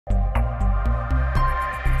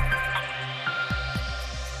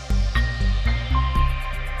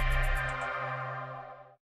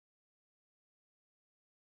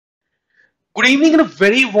Good evening and a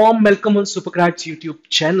very warm welcome on SuperGrads YouTube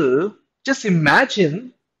channel. Just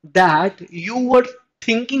imagine that you were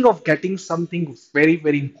thinking of getting something very,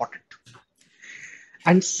 very important.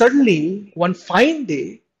 And suddenly, one fine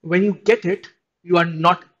day, when you get it, you are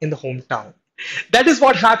not in the hometown. That is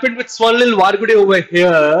what happened with Swarnil Warghude over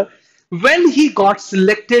here. When he got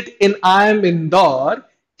selected in IIM Indore,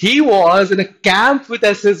 he was in a camp with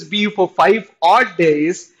SSB for 5 odd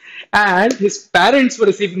days, and his parents were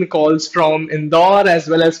receiving the calls from Indore as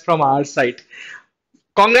well as from our side.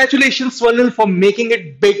 Congratulations, Swarnil, for making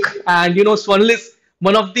it big. And Swarnil is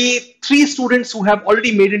one of the three students who have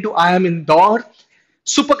already made into IIM Indore.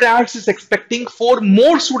 SuperGrads is expecting four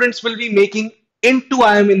more students will be making into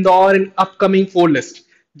IIM Indore in upcoming four list.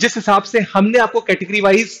 जिस हिसाब से हमने आपको category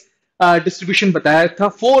wise distribution बताया था,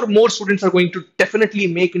 four more students are going to definitely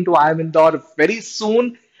make into IIM Indore very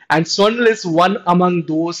soon, and Swarnil is one among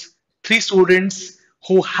those three students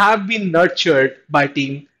who have been nurtured by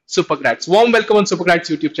Team SuperGrads. Warm welcome on SuperGrads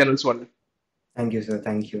YouTube channel, Swarnil. Thank you, sir.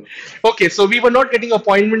 Thank you. Okay, so we were not getting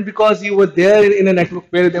appointment because you were there in a network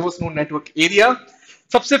where there was no network area.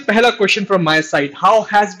 सबसे पहला question from my side. How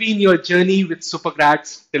has been your journey with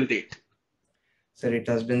SuperGrads till date? Sir, it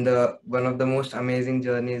has been the one of the most amazing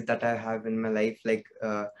journeys that I have in my life.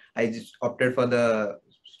 I just opted for the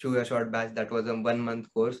short batch that was a 1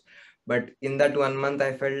 month course. But in that 1 month,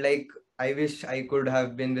 I felt like I wish I could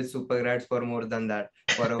have been with SuperGrads for more than that,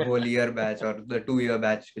 for a whole year batch or the 2 year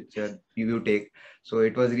batch which you take. So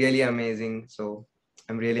it was really amazing. So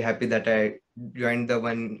I'm really happy that I joined the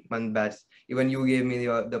 1 month batch. Even you gave me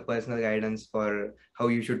the personal guidance for how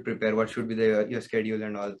you should prepare, what should be your schedule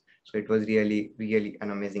and all. So it was really, really an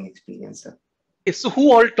amazing experience, sir. Okay, so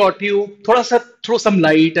who all taught you? थोड़ा सा throw some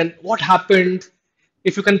light and what happened.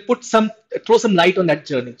 If you can throw some light on that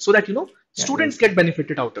journey so that Yeah, students yes. get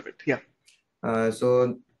benefited out of it. Yeah.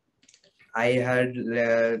 So I had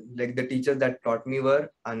like the teachers that taught me were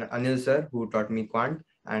Anil sir, who taught me quant,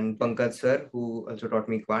 and Pankaj sir, who also taught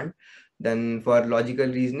me quant. Then for logical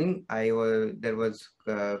reasoning, there was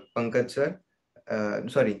Pankaj sir,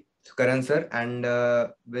 sorry, Karan sir, and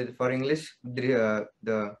with for English,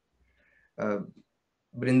 the uh,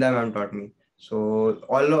 Brinda ma'am taught me. So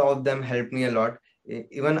all of them helped me a lot.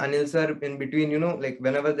 Even Anil sir, in between, like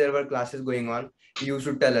whenever there were classes going on, he used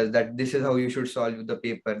to tell us that this is how you should solve the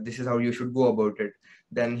paper. This is how you should go about it.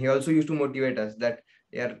 Then he also used to motivate us that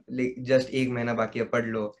यार like just एक महीना बाकी है पढ़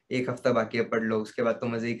लो एक हफ्ता बाकी है पढ़ लो उसके बाद तो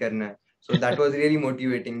मजे ही करना है so that was really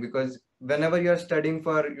motivating because whenever you are studying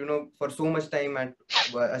for for so much time at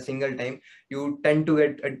a single time you tend to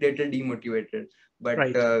get a little demotivated but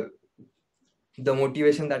Right. the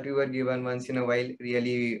motivation that we were given once in a while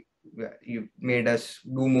really you made us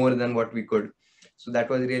do more than what we could. So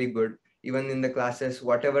that was really good. Even in the classes,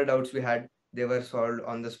 whatever doubts we had, they were solved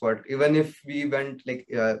on the spot. Even if we went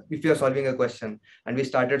if you are solving a question and we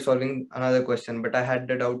started solving another question, but I had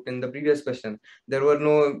the doubt in the previous question, there was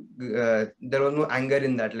no anger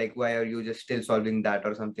in that. Like, why are you just still solving that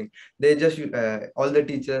or something? They just all the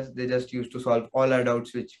teachers they just used to solve all our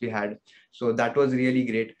doubts which we had. So that was really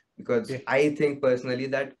great because Okay. I think personally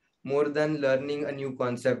that more than learning a new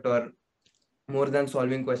concept or more than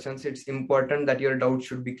solving questions, it's important that your doubts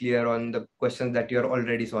should be clear on the questions that you're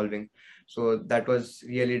already solving. So that was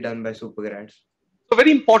really done by Supergrads. So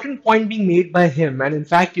very important point being made by him, and in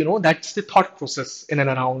fact, that's the thought process in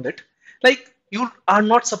and around it. Like you are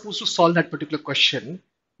not supposed to solve that particular question.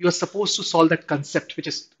 You are supposed to solve that concept,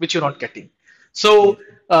 which you're not getting. Yes. So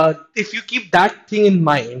if you keep that thing in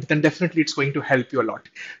mind, then definitely it's going to help you a lot.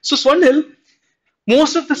 So Swarnil,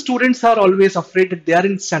 most of the students are always afraid that they are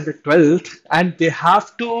in standard 12th and they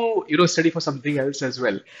have to study for something else as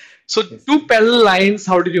well. So Yes. two parallel lines,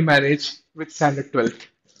 how did you manage with standard 12th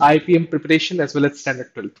IPM preparation as well as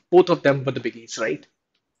standard 12th? Both of them were the biggies, right?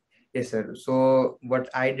 Yes, sir. So what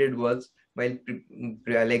I did was while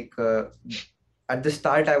at the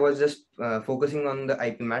start, I was just focusing on the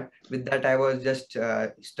IPMAT. With that, I was just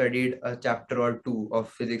studied a chapter or two of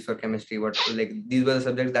physics or chemistry. What like these were the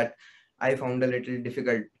subjects that I found a little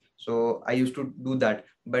difficult. So I used to do that.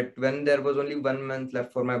 But when there was only 1 month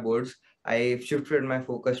left for my boards, I shifted my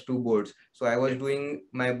focus to boards. So I was doing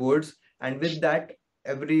my boards, and with that,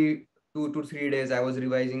 every 2 to 3 days, I was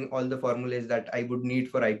revising all the formulas that I would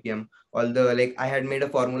need for IPM. All the like I had made a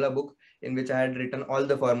formula book in which I had written all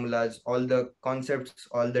the formulas, all the concepts,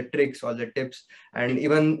 all the tricks, all the tips. And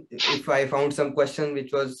even if I found some question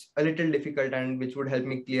which was a little difficult and which would help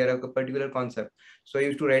me clear up a particular concept, so I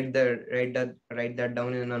used to write that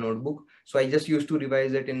down in a notebook. So I just used to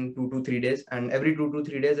revise it in 2 to 3 days, and every 2 to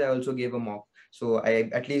 3 days I also gave a mock. So I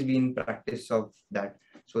at least be in practice of that.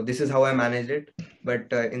 So this is how I managed it.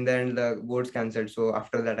 But in the end, the boards cancelled. So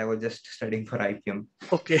after that, I was just studying for IPM.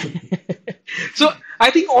 Okay. So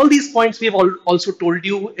I think all these points we have also told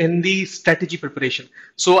you in the strategy preparation.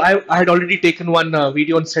 So I had already taken one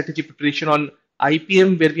video on strategy preparation on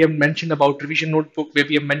IPM where we have mentioned about revision notebook, where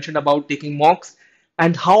we have mentioned about taking mocks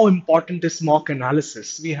and how important is mock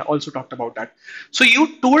analysis. We have also talked about that. So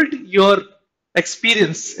you told your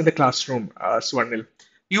experience in the classroom, Swarnil.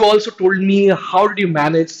 You also told me how did you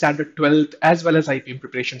manage standard 12th as well as IPM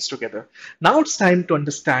preparations together. Now it's time to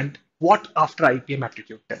understand what after IPM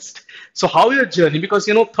aptitude test. So how your journey, because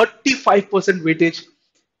 35% weightage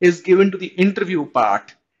is given to the interview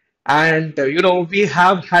part, and we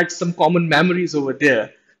have had some common memories over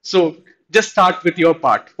there. So just start with your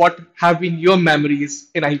part. What have been your memories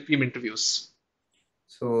in IPM interviews?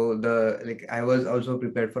 So the like I was also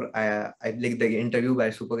prepared for I like the interview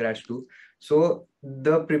by SuperGrads too. So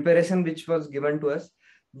the preparation which was given to us,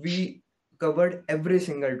 we covered every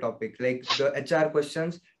single topic. Like the HR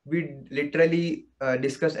questions, we literally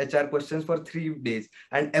discussed HR questions for 3 days,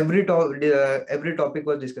 and every topic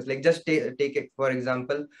was discussed. Like just take it for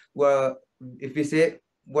example, if we say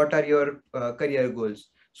what are your career goals.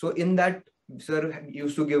 So in that, sir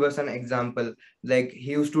used to give us an example, like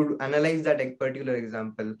he used to analyze that particular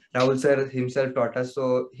example. Rahul sir himself taught us,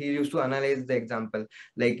 so he used to analyze the example,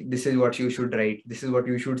 like this is what you should write, this is what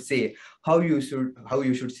you should say, how you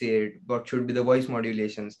should say it, what should be the voice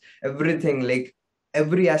modulations, everything, like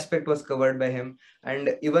every aspect was covered by him.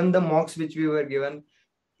 And even the mocks which we were given,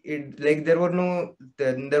 it like there was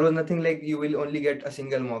nothing like you will only get a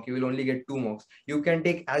single mock, you will only get 2 mocks. You can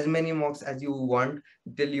take as many mocks as you want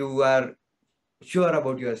till you are sure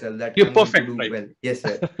about yourself that You're I'm going to perfect, do right? well. Yes,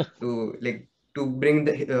 sir. To bring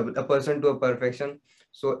a person to a perfection.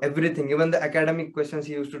 So everything, even the academic questions,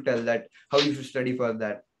 he used to tell that how you should study for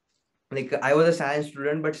that. Like I was a science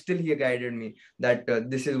student, but still he guided me that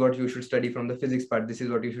this is what you should study from the physics part. This is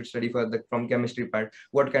what you should study for the from chemistry part.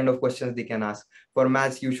 What kind of questions they can ask. For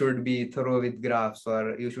maths, you should be thorough with graphs,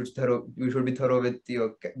 or you should be thorough with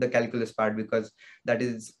the calculus part, because that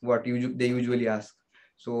is what they usually ask.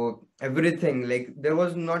 So everything, like there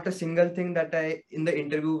was not a single thing that I in the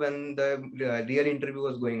interview, when the real interview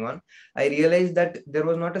was going on, I realized that there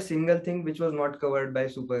was not a single thing which was not covered by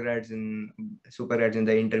SuperGrads in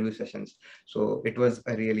the interview sessions. So it was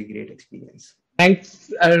a really great experience.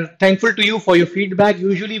 Thankful to you for your feedback.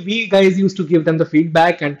 Usually, we guys used to give them the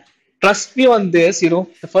feedback, and trust me on this.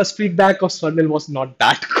 The first feedback of Swarnil was not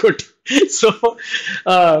that good. So,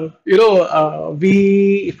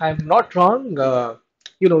 we, if I'm not wrong,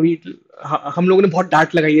 we हम लोगों ने बहुत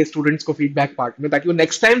डांट लगाई है students को feedback part में ताकि वो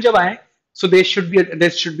नेक्स्ट टाइम जब आए so there should be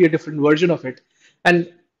a different version of it.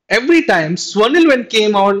 And every time Swarnil when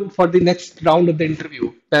came on for the next round of the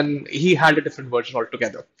interview, then he had a different version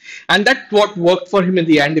altogether. And that's what worked for him in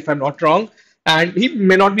the end, if I'm not wrong. And he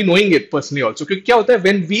may not be knowing it personally also. क्योंकि क्या होता है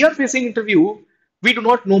when we are facing interview, we do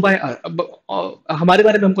not know by हमारे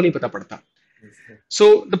बारे में हमको नहीं पता पड़ता. Yes, sir.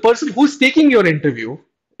 So the person who's taking your interview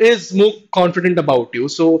is more confident about you.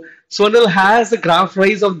 So Sonal has a graph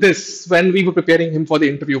rise of this when we were preparing him for the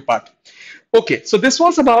interview part. Okay, so this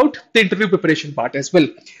was about the interview preparation part as well.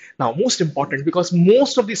 Now, most important, because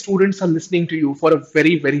most of the students are listening to you for a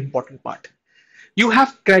very, very important part. You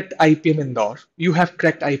have cracked IPM Indore. You have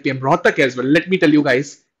cracked IPM Rohtak as well. Let me tell you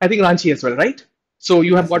guys. I think Ranchi as well, right? So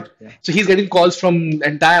you have Yes, got. sir. Yeah. So he's getting calls from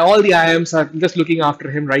entire all the IIMs are just looking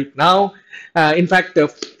after him right now. In fact,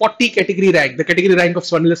 40 category rank. The category rank of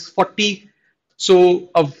Swarnil is 40. So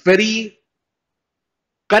a very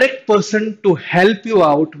correct person to help you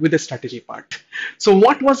out with the strategy part. So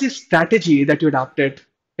what was the strategy that you adopted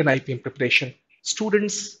in IPM preparation?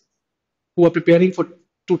 Students who are preparing for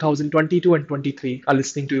 2022 and 23 are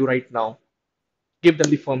listening to you right now. Give them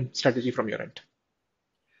the firm strategy from your end.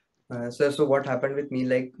 So what happened with me,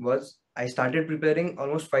 like, was I started preparing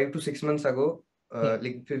almost 5 to 6 months ago, Hmm.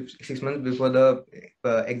 6 months before the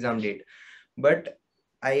exam date. But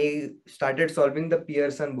I started solving the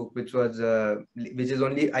Pearson book, which is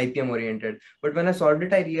only IPM oriented. But when I solved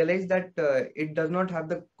it, I realized that it does not have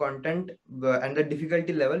the content and the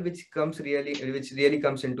difficulty level which really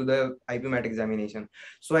comes into the IPMAT examination.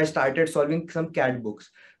 So I started solving some CAT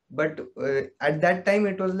books. But at that time,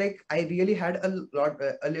 it was like I really had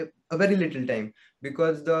a very little time,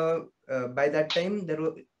 because the by that time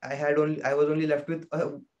I was only left with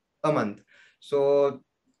a month. So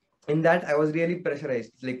in that I was really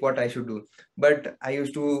pressurized, like what I should do. But I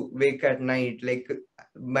used to wake at night, like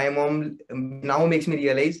my mom now makes me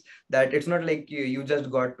realize that it's not like you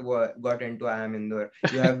just got into IIM Indore.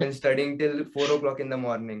 You have been studying till 4 o'clock in the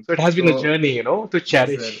morning. So it has been a So journey, to yes, sir.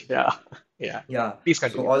 cherish. Yeah. Yeah. Yeah, Please so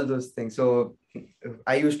continue. all those things. So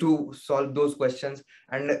I used to solve those questions,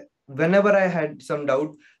 and whenever I had some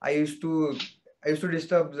doubt, I used to I used to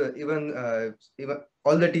disturb even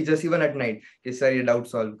all the teachers even at night. कि sir ये doubt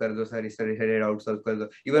solve कर दो, sir ये doubt solve कर दो.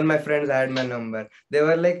 Even my friends had my number. They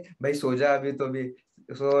were like भाई सो जा अभी तो भी.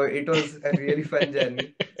 So it was a really fun journey.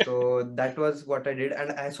 So that was what I did,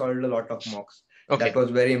 and I solved a lot of mocks. That Okay. was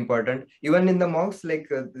very important. Even in the mocks, like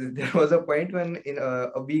there was a point when in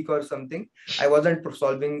a week or something, I wasn't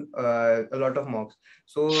solving a lot of mocks.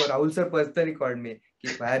 So Rahul sir personally called me,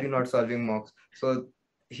 "Ki, why are you not solving mocks?" So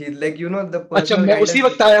he like the अच्छा, personal मैं उसी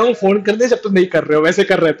guidance वक्त आया हूँ phone करने जब तुम नहीं कर रहे हो, वैसे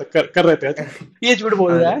कर रहे थे, कर रहे थे। अच्छा, ये झूठ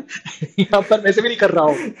बोल रहा है। यहाँ पर वैसे भी नहीं कर रहा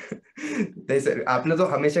हूँ। नहीं सर, आपने तो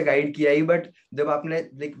हमेशा गाइड किया ही, बट जब आपने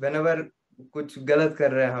लाइक व्हेनेवर कुछ गलत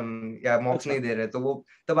कर रहे हैं हम या मॉक्स अच्छा। नहीं दे रहे, तो वो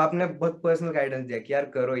तब आपने बहुत पर्सनल गाइडेंस दिया कि यार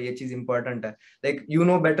करो, ये चीज इंपॉर्टेंट है. Like you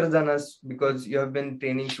know better than us because you have been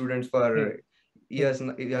training students for hmm,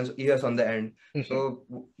 hmm, years on the end. So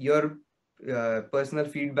hmm, your personal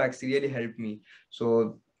feedbacks really helped me. So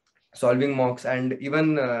solving mocks, and even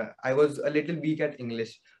I was a little weak at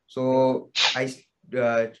English, so hmm.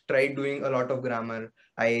 I tried doing a lot of grammar.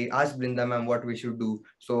 I asked Brinda ma'am what we should do,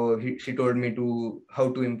 so she told me to how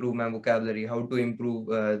to improve my vocabulary, how to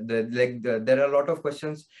improve there are a lot of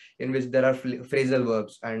questions in which there are phrasal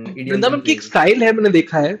verbs and idioms Vrindavan and की एक phrases. Style है, मैंने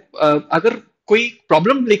देखा है, अगर कोई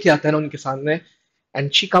problem लेके आता है ना उनके सामने,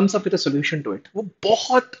 and she comes up with a solution to it, वो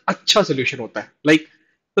बहुत अच्छा सॉल्यूशन होता है। Like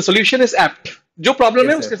the solution is apt, जो प्रॉब्लम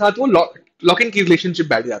है Yes उसके sir. साथ वो लॉक इन की रिलेशनशिप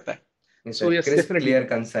बैठ जाता है। Yes सो sir, yes, crisp, definitely. clear,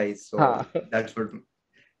 concise. हाँ। So that's what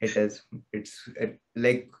it is.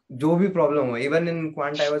 Like जो भी problem हो, even in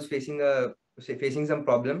quant I was facing some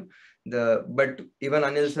problem. But even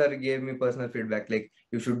Anil sir gave me personal feedback, like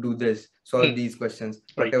you should do this, solve these questions,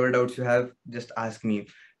 right. whatever doubts you have, just ask me.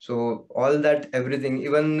 So all that, everything,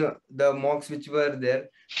 even the mocks which were there,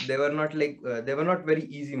 they were not they were not very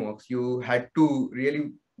easy mocks. You had to really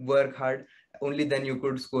work hard. Only then you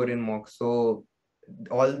could score in mocks. So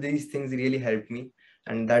all these things really helped me,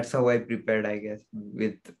 and that's how I prepared, I guess.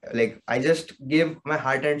 With like I just gave my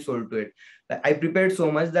heart and soul to it. Like, I prepared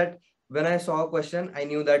so much that when I saw a question, I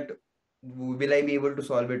knew that will I be able to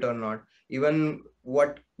solve it or not, even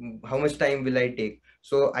what how much time will I take.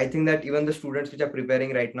 So I think that even the students which are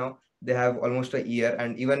preparing right now, they have almost a year,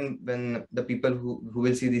 and even when the people who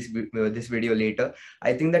will see this video later,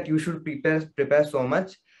 I think that you should prepare so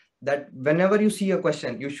much that whenever you see a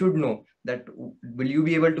question, you should know that will you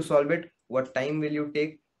be able to solve it, what time will you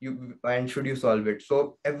take, you and should you solve it. So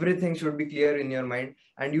everything should be clear in your mind,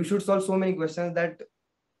 and you should solve so many questions that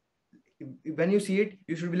when you see it,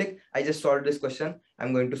 you should be like, I just solved this question,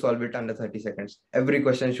 I'm going to solve it under 30 seconds. Every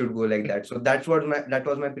question should go like that. So that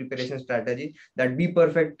was my preparation strategy, that be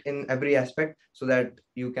perfect in every aspect so that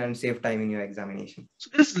you can save time in your examination.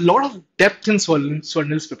 So there's a lot of depth in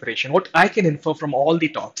Swarnil's preparation. What I can infer from all the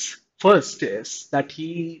talks, first is that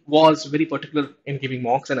he was very particular in giving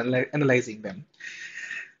mocks and analyzing them.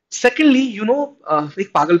 Secondly, एक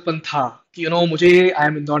पागलपन था कि मुझे I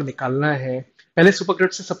am Indore निकालना है। पहले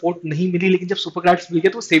सुपरग्रेड से support नहीं मिली, लेकिन जब सुपरग्रेड्स मिल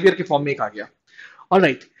गया तो सेवियर के फॉर्म में एक आ गया।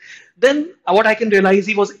 Alright, then what I can realise,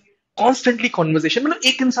 he was constantly conversation. मतलब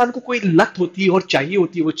एक इंसान को कोई लत होती है और चाहिए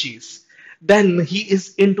होती है वो चीज, then he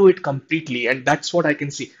is into it completely, and that's what I can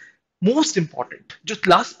see. Most important जो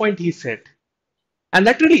last point he said, and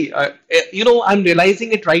that really, I'm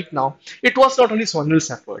realizing it right now. It was not only Swarnil's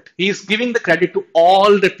effort. He is giving the credit to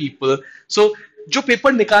all the people. So, जो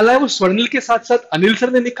paper निकाला है वो स्वर्णिल के साथ साथ Anil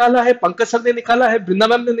sir ने निकाला है, पंकज सर ने निकाला है, वृंदा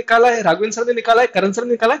मैम ने निकाला है, राघवेंद्र सर ने निकाला है, करण सर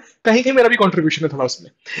ने निकाला है, कहीं कहीं मेरा भी कंट्रीब्यूशन है थोड़ा उसमें।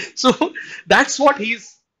 So that's what he is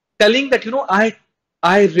telling, that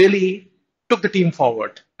I really took the team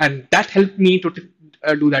forward, and that helped me to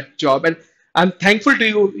do that job. And I'm thankful to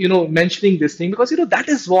you, mentioning this thing, because that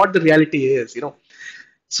is what the reality is.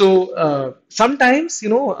 So sometimes,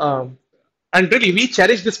 and really we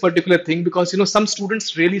cherish this particular thing because some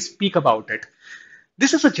students really speak about it.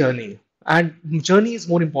 This is a journey, and journey is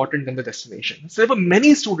more important than the destination. So there were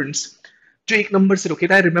many students जो एक number से रुके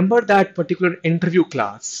थे। I remember that particular interview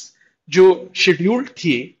class जो scheduled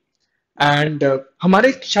थी, and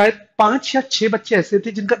हमारे शायद 5 या 6 बच्चे ऐसे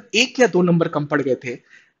थे जिनका 1 या 2 नंबर कम पड़ गए थे,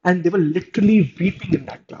 and they were literally weeping in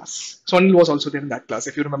that class. Swanil was also there in that class,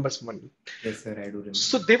 if you remember Swanil. Yes sir, I do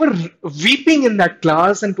So remember. they were weeping in that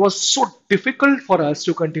class, and it was so difficult for us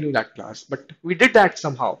to continue that class. But we did that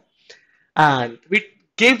somehow, and we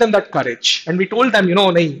gave them that courage, and we told them,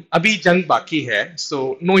 nahi, abhi jang baki hai, so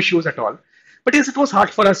no issues at all. But yes, it was hard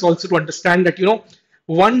for us also to understand that,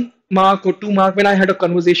 1 mark or 2 mark, when I had a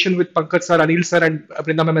conversation with Pankaj sir, Anil sir, and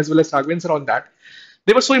Brinda ma'am, as well as Raghavendra sir on that,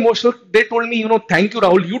 They were so emotional. They told me, thank you,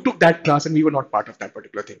 Rahul. You took that class, and we were not part of that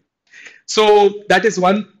particular thing. So that is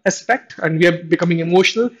one aspect, and we are becoming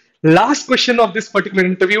emotional. Last question of this particular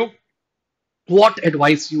interview: what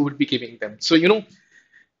advice you would be giving them? So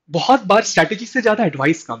बहुत बार strategy से ज्यादा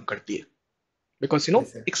advice काम करती है, because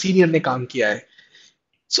Yes, sir. एक senior ने काम किया है.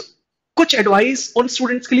 सो कुछ एडवाइस उन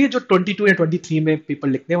स्टूडेंट्स के लिए जो 22 या 23 में पेपर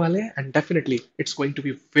लिखने वाले हैं, and definitely it's going to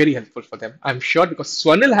be very helpful for them. I am sure because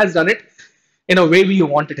Swarnil has done it in a way we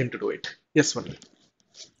wanted him to do it. Yes, Swarnil.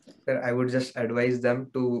 Sir, I would just advise them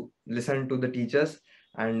to listen to the teachers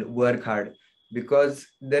and work hard, because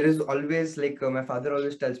there is always, like my father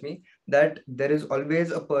always tells me, that there is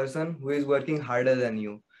always a person who is working harder than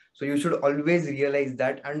you. So you should always realize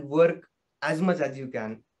that and work as much as you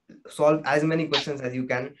can, solve as many questions as you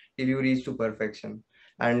can till you reach to perfection,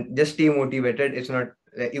 and just stay motivated. It's not,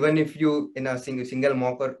 even if you in a single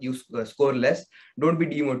mock or you score less, don't be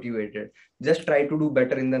demotivated, just try to do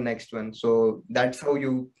better in the next one. So that's how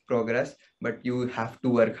you progress, but you have to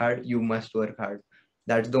work hard. You must work hard.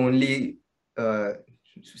 That's the only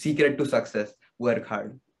secret to success. Work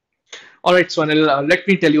hard. All right, Swanil, let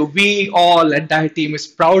me tell you, we all, entire team is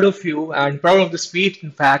proud of you and proud of the speech.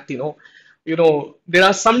 In fact, there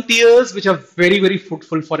are some tears which are very, very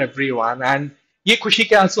fruitful for everyone. And ये खुशी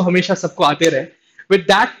के आंसू हमेशा सबको आते रहे. With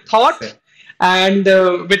that thought, Sir, and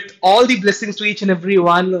with all the blessings to each and every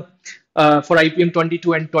one for IPM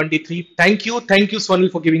 22 and 23, thank you,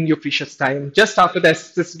 Swanil, for giving your precious time. Just after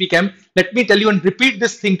this weekend, let me tell you and repeat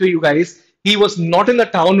this thing to you guys. He was not in the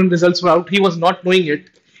town when results were out. He was not knowing it.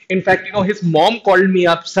 In fact, his mom called me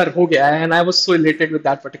up, sir, ho gaya, and I was so elated with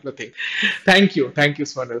that particular thing. Thank you,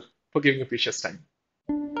 Swanil, for giving your precious time.